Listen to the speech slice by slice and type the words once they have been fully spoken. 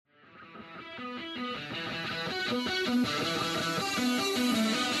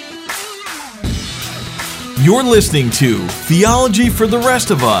You're listening to Theology for the Rest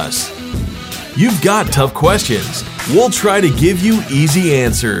of Us. You've got tough questions. We'll try to give you easy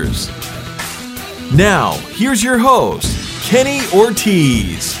answers. Now, here's your host, Kenny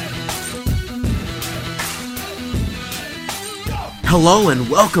Ortiz. Hello and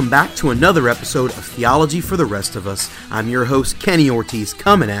welcome back to another episode of Theology for the Rest of Us. I'm your host, Kenny Ortiz,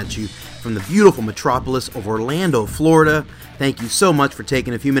 coming at you from the beautiful metropolis of Orlando, Florida. Thank you so much for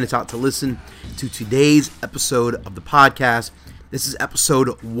taking a few minutes out to listen to today's episode of the podcast. This is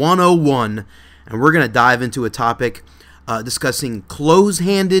episode 101, and we're going to dive into a topic discussing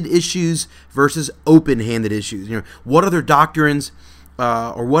close-handed issues versus open-handed issues. What are their doctrines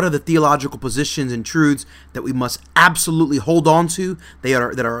or what are the theological positions and truths that we must absolutely hold on to,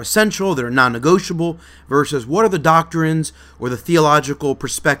 that are essential, that are non-negotiable, versus what are the doctrines or the theological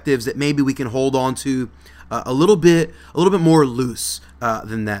perspectives that maybe we can hold on to a little bit more loose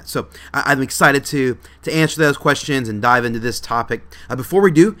than that. So I'm excited to answer those questions and dive into this topic. Before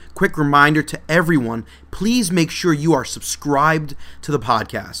we do, quick reminder to everyone, please make sure you are subscribed to the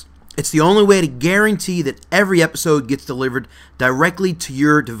podcast. It's the only way to guarantee that every episode gets delivered directly to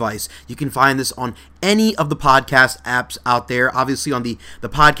your device. You can find this on any of the podcast apps out there. Obviously on the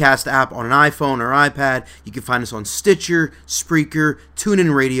podcast app on an iPhone or iPad. You can find us on Stitcher, Spreaker,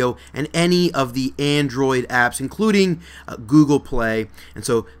 TuneIn Radio, and any of the Android apps, including Google Play. And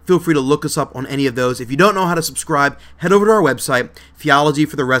so feel free to look us up on any of those. If you don't know how to subscribe, head over to our website,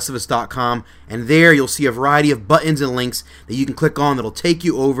 theologyfortherestofus.com, and there you'll see a variety of buttons and links that you can click on that'll take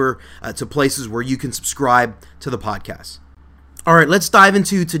you over to places where you can subscribe to the podcast. All right, let's dive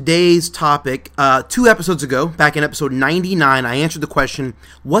into today's topic. 2 episodes ago, back in episode 99, I answered the question,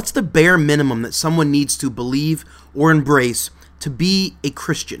 what's the bare minimum that someone needs to believe or embrace to be a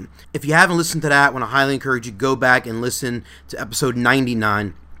Christian? If you haven't listened to that, I want to highly encourage you to go back and listen to episode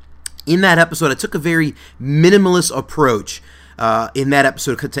 99. In that episode, I took a very minimalist approach in that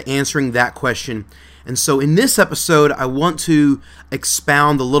episode to answering that question. And so in this episode, I want to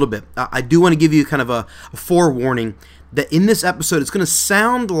expound a little bit. I do want to give you kind of a forewarning that in this episode, it's going to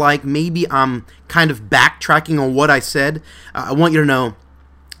sound like maybe I'm kind of backtracking on what I said. I want you to know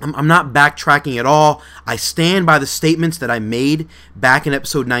I'm not backtracking at all. I stand by the statements that I made back in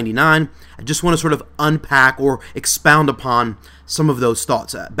episode 99. I just want to sort of unpack or expound upon some of those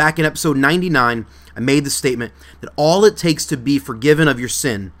thoughts. Back in episode 99, I made the statement that all it takes to be forgiven of your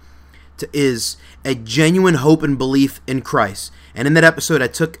sin is a genuine hope and belief in Christ. And in that episode,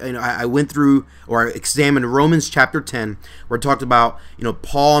 I went through, or I examined Romans chapter 10, where it talked about,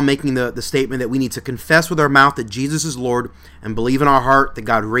 Paul making the statement that we need to confess with our mouth that Jesus is Lord and believe in our heart that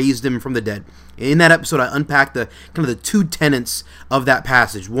God raised him from the dead. In that episode, I unpacked the 2 tenets of that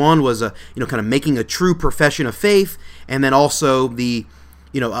passage. One was kind of making a true profession of faith, and then also the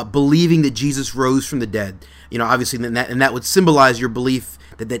believing that Jesus rose from the dead. Obviously, and that would symbolize your belief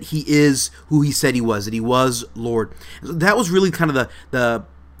that he is who he said he was, that he was Lord. So that was really kind of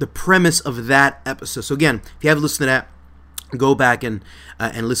the premise of that episode. So again, if you haven't listened to that, go back and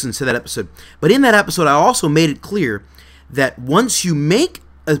listen to that episode. But in that episode, I also made it clear that once you make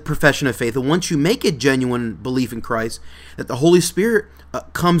a profession of faith, and once you make a genuine belief in Christ, that the Holy Spirit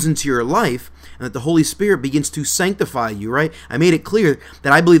comes into your life, and that the Holy Spirit begins to sanctify you, right? I made it clear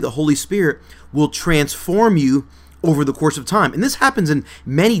that I believe the Holy Spirit will transform you over the course of time. And this happens in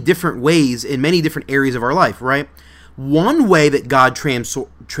many different ways, in many different areas of our life, right? One way that God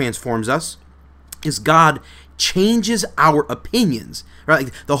transforms us is God changes our opinions, right?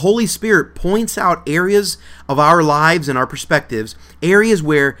 Like the Holy Spirit points out areas of our lives and our perspectives, areas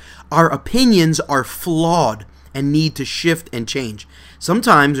where our opinions are flawed and need to shift and change.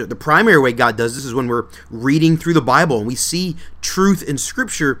 Sometimes the primary way God does this is when we're reading through the Bible and we see truth in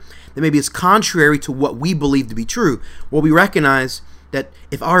Scripture that maybe is contrary to what we believe to be true. Well, we recognize that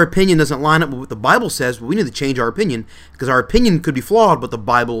if our opinion doesn't line up with what the Bible says, well, we need to change our opinion, because our opinion could be flawed, but the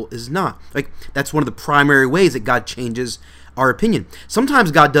Bible is not. Like, that's one of the primary ways that God changes our opinion.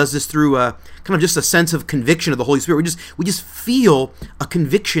 Sometimes God does this through kind of just a sense of conviction of the Holy Spirit. We just feel a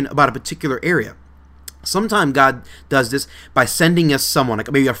conviction about a particular area. Sometimes God does this by sending us someone,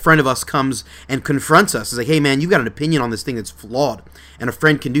 like maybe a friend of us comes and confronts us. It's like, hey man, you've got an opinion on this thing that's flawed. And a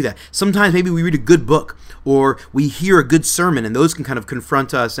friend can do that. Sometimes maybe we read a good book or we hear a good sermon, and those can kind of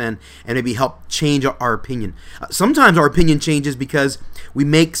confront us and maybe help change our opinion. Sometimes our opinion changes because we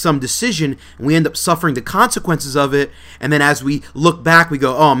make some decision and we end up suffering the consequences of it. And then as we look back, we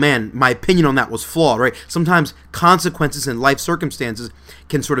go, oh man, my opinion on that was flawed, right? Sometimes consequences in life circumstances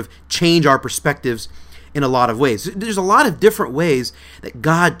can sort of change our perspectives in a lot of ways. There's a lot of different ways that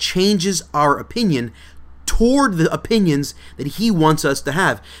God changes our opinion toward the opinions that he wants us to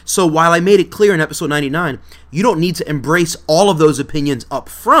have. So while I made it clear in episode 99, you don't need to embrace all of those opinions up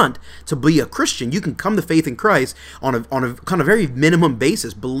front to be a Christian. You can come to faith in Christ on a kind of very minimum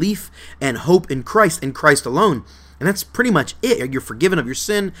basis, belief and hope in Christ and Christ alone. And that's pretty much it. You're forgiven of your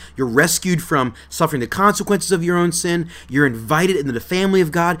sin. You're rescued from suffering the consequences of your own sin. You're invited into the family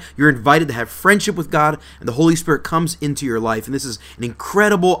of God. You're invited to have friendship with God. And the Holy Spirit comes into your life. And this is an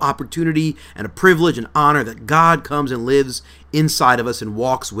incredible opportunity and a privilege and honor that God comes and lives inside of us and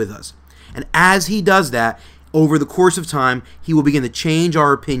walks with us. And as he does that, over the course of time, he will begin to change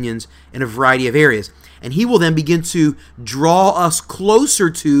our opinions in a variety of areas. And he will then begin to draw us closer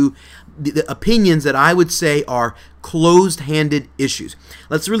to the opinions that I would say are closed-handed issues.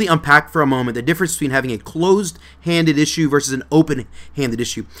 Let's really unpack for a moment the difference between having a closed-handed issue versus an open-handed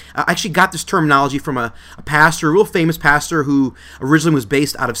issue. I actually got this terminology from a pastor, a real famous pastor who originally was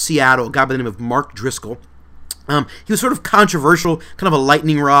based out of Seattle, a guy by the name of Mark Driscoll. He was sort of controversial, kind of a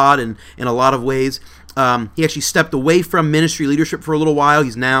lightning rod in a lot of ways. He actually stepped away from ministry leadership for a little while.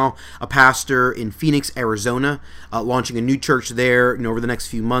 He's now a pastor in Phoenix, Arizona, launching a new church there over the next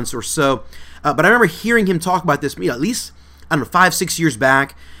few months or so. But I remember hearing him talk about this, at least, 5-6 years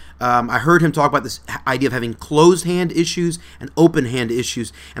back. I heard him talk about this idea of having closed-hand issues and open-hand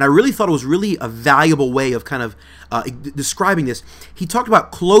issues, and I really thought it was really a valuable way of kind of describing this. He talked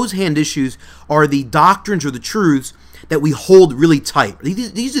about closed-hand issues are the doctrines or the truths that we hold really tight.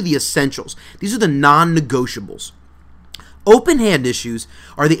 These are the essentials. These are the non-negotiables. Open-hand issues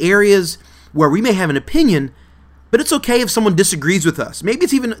are the areas where we may have an opinion, but it's okay if someone disagrees with us. Maybe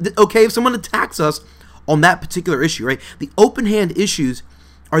it's even okay if someone attacks us on that particular issue, right? The open-hand issues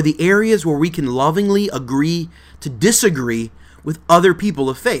are the areas where we can lovingly agree to disagree with other people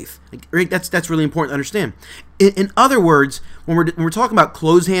of faith. Right? That's really important to understand. In other words, when we're talking about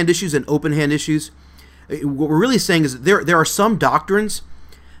closed-hand issues and open-hand issues, what we're really saying is that there are some doctrines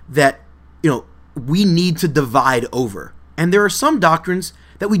that we need to divide over, and there are some doctrines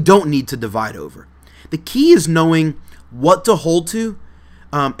that we don't need to divide over. The key is knowing what to hold to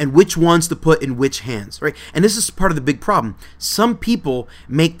and which ones to put in which hands, right? And this is part of the big problem. Some people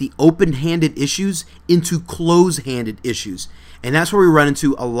make the open-handed issues into closed-handed issues, and that's where we run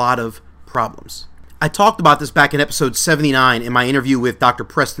into a lot of problems. I talked about this back in episode 79 in my interview with Dr.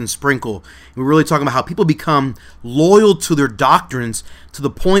 Preston Sprinkle. We were really talking about how people become loyal to their doctrines to the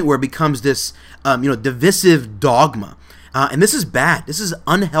point where it becomes this, divisive dogma. And this is bad. This is an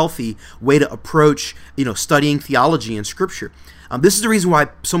unhealthy way to approach, studying theology and Scripture. This is the reason why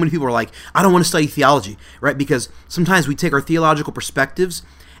so many people are like, I don't want to study theology, right? Because sometimes we take our theological perspectives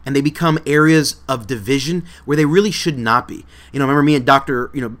and they become areas of division where they really should not be. Remember me and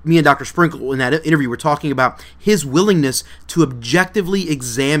Dr. Sprinkle in that interview were talking about his willingness to objectively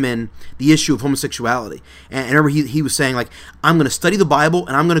examine the issue of homosexuality. And remember he was saying, like, I'm going to study the Bible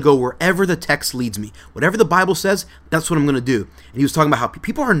and I'm going to go wherever the text leads me. Whatever the Bible says, that's what I'm going to do. And he was talking about how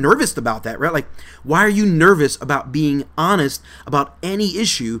people are nervous about that, right? Like, why are you nervous about being honest about any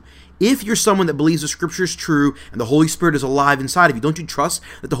issue? If you're someone that believes the Scripture is true and the Holy Spirit is alive inside of you, don't you trust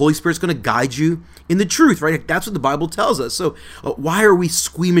that the Holy Spirit is going to guide you in the truth, right? That's what the Bible tells us. So why are we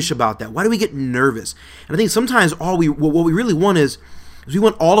squeamish about that? Why do we get nervous? And I think sometimes what we really want is we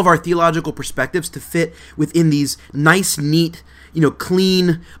want all of our theological perspectives to fit within these nice, neat,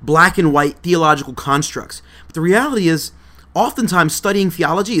 clean, black and white theological constructs. But the reality is, oftentimes studying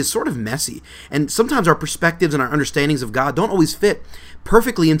theology is sort of messy, and sometimes our perspectives and our understandings of God don't always fit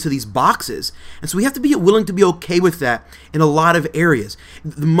perfectly into these boxes, and so we have to be willing to be okay with that in a lot of areas.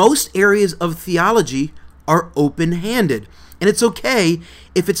 Most areas of theology are open-handed, and it's okay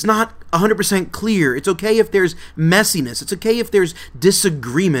if it's not 100% clear. It's okay if there's messiness. It's okay if there's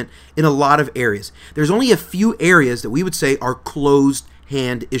disagreement in a lot of areas. There's only a few areas that we would say are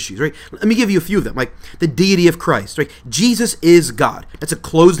closed-hand issues, right? Let me give you a few of them, like the deity of Christ, right? Jesus is God. That's a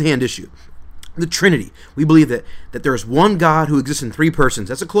closed-hand issue. The Trinity. We believe that there is one God who exists in three persons.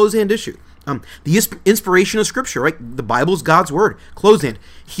 That's a closed-hand issue. The inspiration of Scripture, right? The Bible is God's Word. Closed-hand.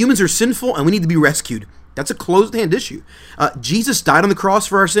 Humans are sinful and we need to be rescued. That's a closed-hand issue. Jesus died on the cross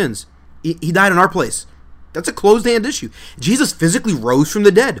for our sins. He died in our place. That's a closed-hand issue. Jesus physically rose from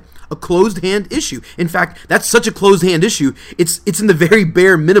the dead. A closed-hand issue. In fact, that's such a closed-hand issue, it's in the very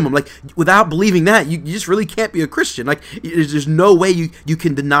bare minimum. Like, without believing that, you just really can't be a Christian. Like, there's no way you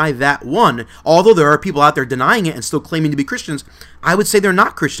can deny that one. Although there are people out there denying it and still claiming to be Christians, I would say they're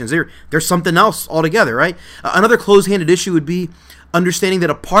not Christians. They're something else altogether, right? Another closed-handed issue would be understanding that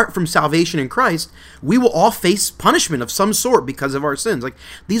apart from salvation in Christ, we will all face punishment of some sort because of our sins. Like,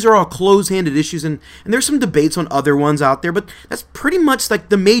 these are all close-handed issues, and there's some debates on other ones out there, but that's pretty much like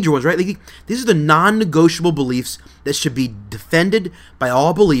the major ones, right? Like, these are the non-negotiable beliefs that should be defended by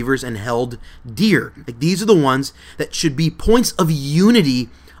all believers and held dear. Like, these are the ones that should be points of unity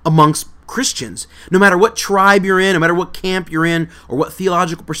amongst Christians. No matter what tribe you're in, no matter what camp you're in, or what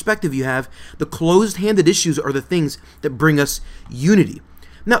theological perspective you have, the closed-handed issues are the things that bring us unity.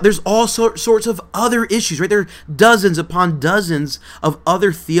 Now, there's all sorts of other issues, right? There are dozens upon dozens of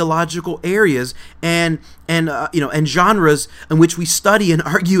other theological areas and genres in which we study and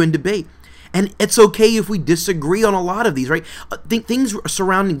argue and debate. And it's okay if we disagree on a lot of these, right? Things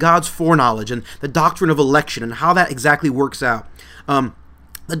surrounding God's foreknowledge and the doctrine of election and how that exactly works out.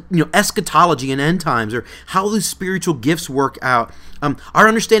 Eschatology and end times, or how the spiritual gifts work out, our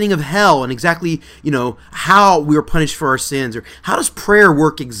understanding of hell and exactly, how we are punished for our sins, or how does prayer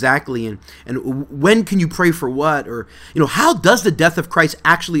work exactly, and when can you pray for what, or, how does the death of Christ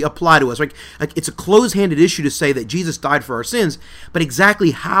actually apply to us, right? Like, it's a closed-handed issue to say that Jesus died for our sins, but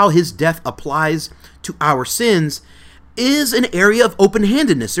exactly how his death applies to our sins is an area of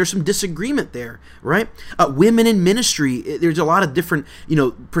open-handedness. There's some disagreement there, right? Women in ministry, there's a lot of different,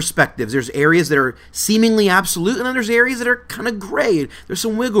 perspectives. There's areas that are seemingly absolute, and then there's areas that are kind of gray. There's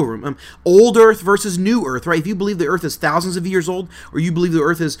some wiggle room. Old earth versus new earth, right? If you believe the earth is thousands of years old, or you believe the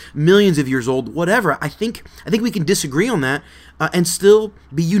earth is millions of years old, whatever, I think we can disagree on that and still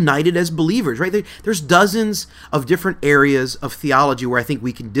be united as believers, right? There's dozens of different areas of theology where I think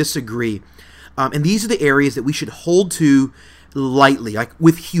we can disagree. And these are the areas that we should hold to lightly, like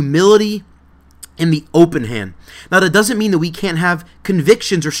with humility and the open hand. Now, that doesn't mean that we can't have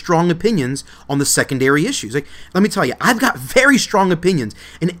convictions or strong opinions on the secondary issues. Like, let me tell you, I've got very strong opinions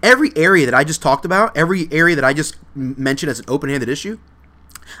in every area that I just talked about, every area that I just mentioned as an open-handed issue.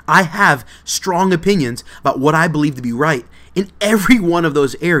 I have strong opinions about what I believe to be right in every one of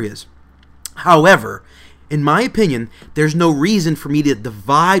those areas. However, in my opinion, there's no reason for me to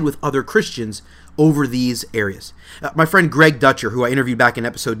divide with other Christians over these areas. My friend Greg Dutcher, who I interviewed back in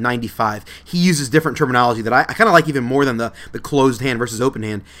episode 95, he uses different terminology that I kind of like even more than the closed hand versus open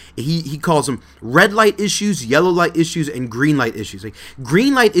hand. He calls them red light issues, yellow light issues, and green light issues. Like,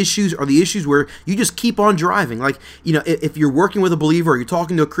 green light issues are the issues where you just keep on driving. Like, if you're working with a believer or you're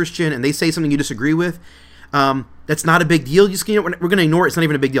talking to a Christian and they say something you disagree with, that's not a big deal. We're going to ignore it. It's not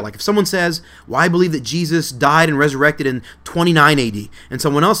even a big deal. Like, if someone says, well, I believe that Jesus died and resurrected in 29 AD, and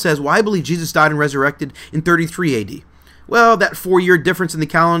someone else says, well, I believe Jesus died and resurrected in 33 AD. Well, that 4-year difference in the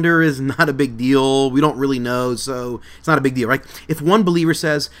calendar is not a big deal. We don't really know, so it's not a big deal, right? If one believer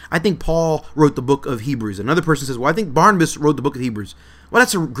says, I think Paul wrote the book of Hebrews, another person says, well, I think Barnabas wrote the book of Hebrews. Well,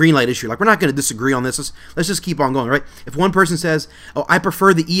 that's a green light issue. Like, we're not going to disagree on this. Let's just keep on going, right? If one person says, oh, I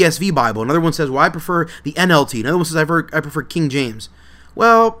prefer the ESV Bible, another one says, well, I prefer the NLT, another one says, I prefer King James.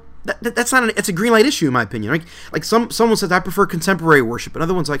 Well, that's not it's a green light issue in my opinion. Right? Like, someone says, I prefer contemporary worship.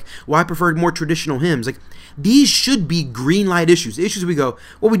 Another one's like, well, I prefer more traditional hymns. Like, these should be green light issues. The issues we go,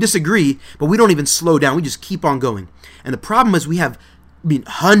 well, we disagree, but we don't even slow down. We just keep on going. And the problem is we have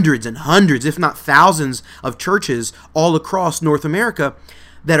hundreds and hundreds, if not thousands, of churches all across North America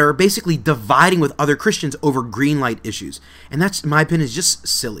that are basically dividing with other Christians over green light issues. And that's, in my opinion, is just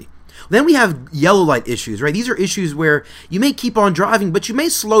silly. Then we have yellow light issues, right? These are issues where you may keep on driving, but you may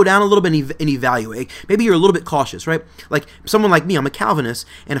slow down a little bit and evaluate. Maybe you're a little bit cautious, right? Like, someone like me, I'm a Calvinist,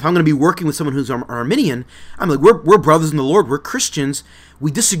 and if I'm going to be working with someone who's Arminian, I'm like, we're brothers in the Lord, we're Christians.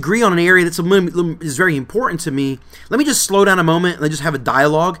 We disagree on an area that's is very important to me. Let me just slow down a moment and just have a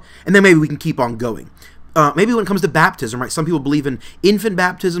dialogue, and then maybe we can keep on going. Maybe when it comes to baptism, right? Some people believe in infant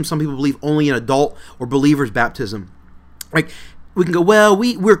baptism. Some people believe only in adult or believers baptism. Right? We can go, well,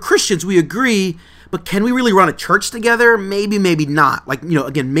 we're Christians, we agree, but can we really run a church together? Maybe, maybe not. Like,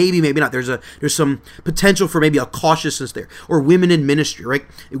 again, maybe not. There's some potential for maybe a cautiousness there. Or women in ministry, right?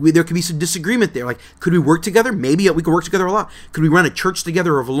 There could be some disagreement there. Like, could we work together? Maybe we could work together a lot. Could we run a church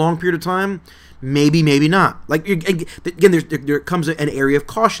together over a long period of time? Maybe, maybe not. Like, again, there comes an area of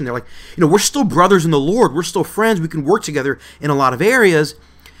caution there. Like, we're still brothers in the Lord. We're still friends. We can work together in a lot of areas.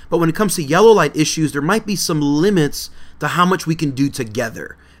 But when it comes to yellow light issues, there might be some limits to how much we can do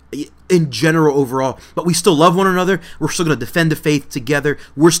together in general overall. But we still love one another. We're still going to defend the faith together.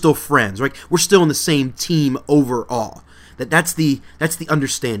 We're still friends, right? We're still on the same team overall. That's the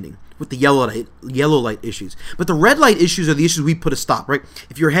understanding with the yellow light issues. But the red light issues are the issues we put a stop, right?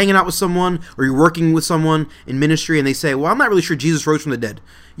 If you're hanging out with someone or you're working with someone in ministry and they say, well, I'm not really sure Jesus rose from the dead.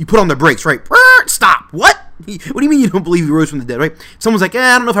 You put on the brakes, right? Stop. What? What do you mean you don't believe he rose from the dead, right? Someone's like,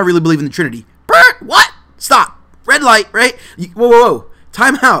 I don't know if I really believe in the Trinity. What? Stop. red light, right? Whoa.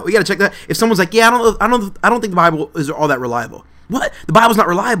 Time out. We got to check that. If someone's like, yeah, I don't think the Bible is all that reliable. What? The Bible's not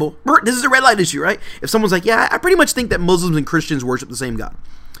reliable? Bert, this is a red light issue, right? If someone's like, yeah, I pretty much think that Muslims and Christians worship the same God.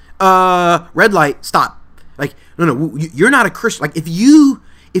 Red light, stop. Like, no, you're not a Christian. Like, if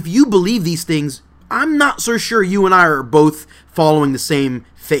you believe these things, I'm not so sure you and I are both following the same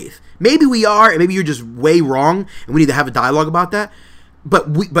faith. Maybe we are, and maybe you're just way wrong, and we need to have a dialogue about that. But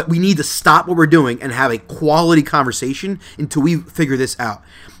we need to stop what we're doing and have a quality conversation until we figure this out.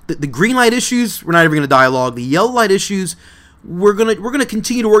 The green light issues, we're not ever going to dialogue. The yellow light issues, we're gonna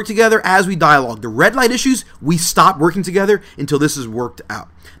continue to work together as we dialogue. The red light issues, we stop working together until this is worked out.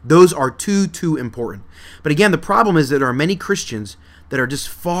 Those are too important. But again, the problem is that there are many Christians that are just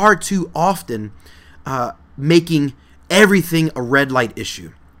far too often making everything a red light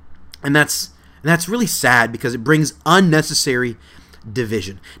issue, and that's really sad because it brings unnecessary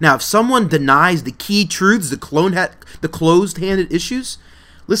division. Now, if someone denies the key truths, the closed-handed issues,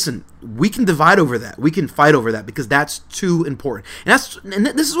 listen, we can divide over that. We can fight over that because that's too important. And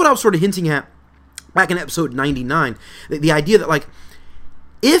this is what I was sort of hinting at back in episode 99. The idea that, like,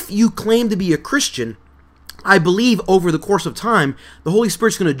 if you claim to be a Christian, I believe over the course of time, the Holy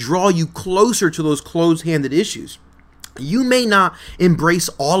Spirit's going to draw you closer to those closed-handed issues. You may not embrace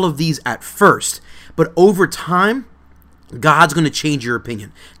all of these at first, but over time, God's going to change your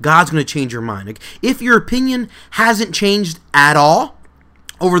opinion. God's going to change your mind. Like, if your opinion hasn't changed at all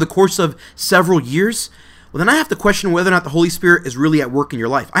over the course of several years, well, then I have to question whether or not the Holy Spirit is really at work in your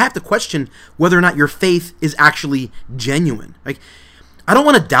life. I have to question whether or not your faith is actually genuine. Like, I don't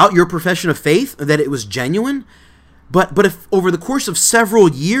want to doubt your profession of faith, that it was genuine, but if over the course of several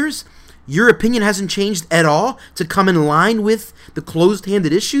years, your opinion hasn't changed at all to come in line with the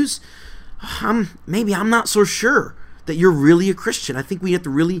closed-handed issues, maybe I'm not so sure that you're really a Christian. I think we have to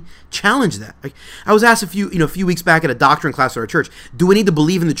really challenge that. Like, I was asked a few weeks back at a doctrine class at our church, do we need to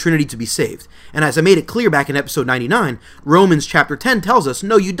believe in the Trinity to be saved? And as I made it clear back in episode 99, Romans chapter 10 tells us,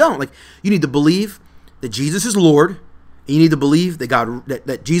 no, you don't. Like, you need to believe that Jesus is Lord, and you need to believe that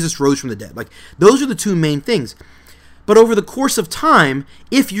that Jesus rose from the dead. Like, those are the two main things. But over the course of time,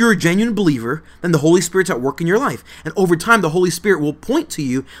 if you're a genuine believer, then the Holy Spirit's at work in your life. And over time, the Holy Spirit will point to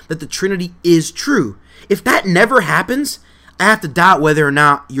you that the Trinity is true. If that never happens, I have to doubt whether or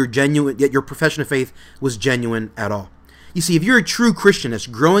not you're genuine, yet your profession of faith was genuine at all. You see, if you're a true Christian that's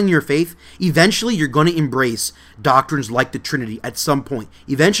growing your faith, eventually you're going to embrace doctrines like the Trinity at some point.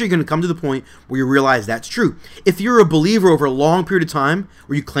 Eventually you're going to come to the point where you realize that's true. If you're a believer over a long period of time,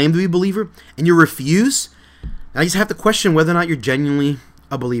 or you claim to be a believer, and you refuse, I just have to question whether or not you're genuinely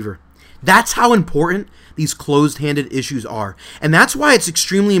a believer. That's how important these closed-handed issues are. And that's why it's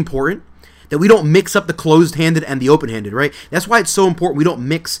extremely important that we don't mix up the closed-handed and the open-handed, right? That's why it's so important we don't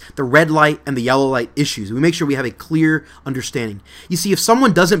mix the red light and the yellow light issues. We make sure we have a clear understanding. You see, if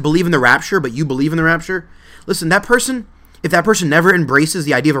someone doesn't believe in the rapture, but you believe in the rapture, listen, if that person never embraces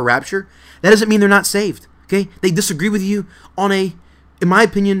the idea of a rapture, that doesn't mean they're not saved, okay? They disagree with you on in my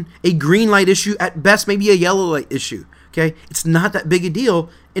opinion, a green light issue, at best maybe a yellow light issue, okay? It's not that big a deal,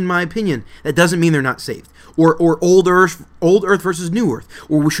 in my opinion. That doesn't mean they're not saved. Or old earth versus new earth,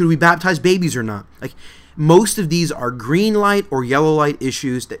 or should we baptize babies or not? Like, most of these are green light or yellow light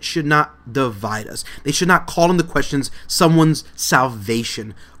issues that should not divide us. They should not call into question someone's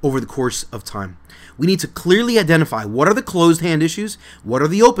salvation over the course of time. We need to clearly identify what are the closed-hand issues, what are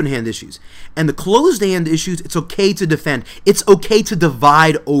the open-hand issues. And the closed-hand issues, it's okay to defend. It's okay to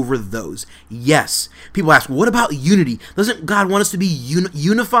divide over those. Yes. People ask, what about unity? Doesn't God want us to be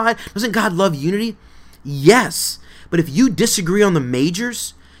unified? Doesn't God love unity? Yes. But if you disagree on the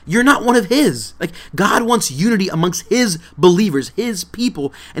majors, you're not one of his. Like, God wants unity amongst his believers, his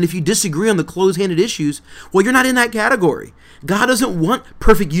people. And if you disagree on the closed-handed issues, well, you're not in that category. God doesn't want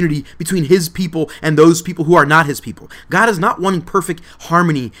perfect unity between his people and those people who are not his people. God is not wanting perfect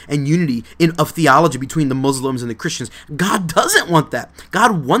harmony and unity of theology between the Muslims and the Christians. God doesn't want that.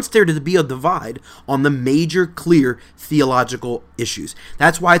 God wants there to be a divide on the major, clear theological issues.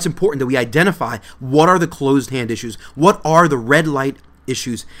 That's why it's important that we identify what are the closed-hand issues, what are the red light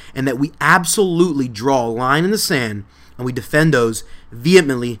issues, and that we absolutely draw a line in the sand and we defend those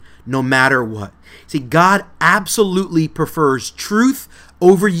vehemently no matter what. See, God absolutely prefers truth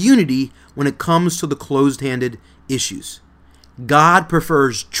over unity when it comes to the closed-handed issues. God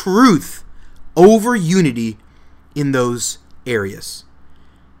prefers truth over unity in those areas.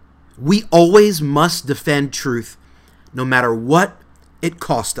 We always must defend truth no matter what it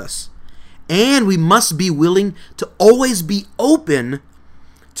costs us. And we must be willing to always be open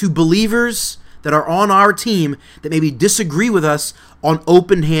to believers that are on our team that maybe disagree with us on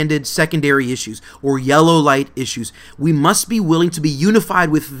open-handed secondary issues or yellow light issues. We must be willing to be unified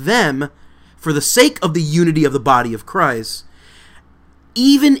with them for the sake of the unity of the body of Christ,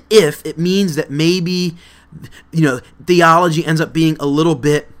 even if it means that maybe, theology ends up being a little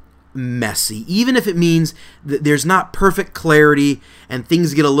bit messy, even if it means that there's not perfect clarity and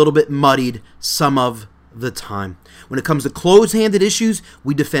things get a little bit muddied some of the time. When it comes to closed-handed issues,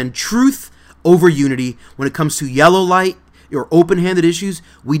 we defend truth over unity. When it comes to yellow light or open-handed issues,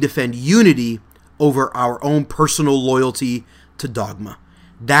 we defend unity over our own personal loyalty to dogma.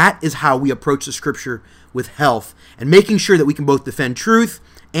 That is how we approach the Scripture with health and making sure that we can both defend truth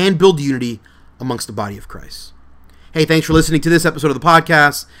and build unity amongst the body of Christ. Hey, thanks for listening to this episode of the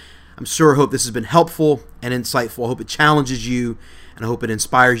podcast. I'm sure I hope this has been helpful and insightful. I hope it challenges you, and I hope it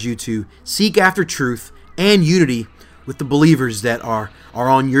inspires you to seek after truth and unity with the believers that are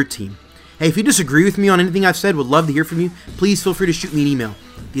on your team. Hey, if you disagree with me on anything I've said, would love to hear from you. Please feel free to shoot me an email.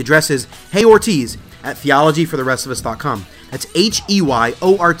 The address is heyortiz@theologyfortherestofus.com. That's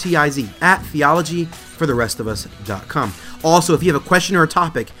HEYORTIZ @theologyfortherestofus.com. Also, if you have a question or a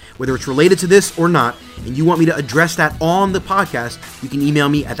topic, whether it's related to this or not, and you want me to address that on the podcast, you can email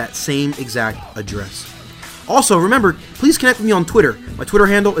me at that same exact address. Also, remember, please connect with me on Twitter. My Twitter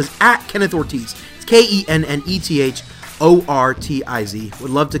handle is @KennethOrtiz. It's KENNETHORTIZ.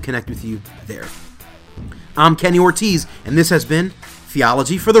 Would love to connect with you there. I'm Kenny Ortiz, and this has been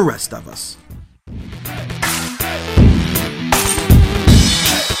Theology for the Rest of Us.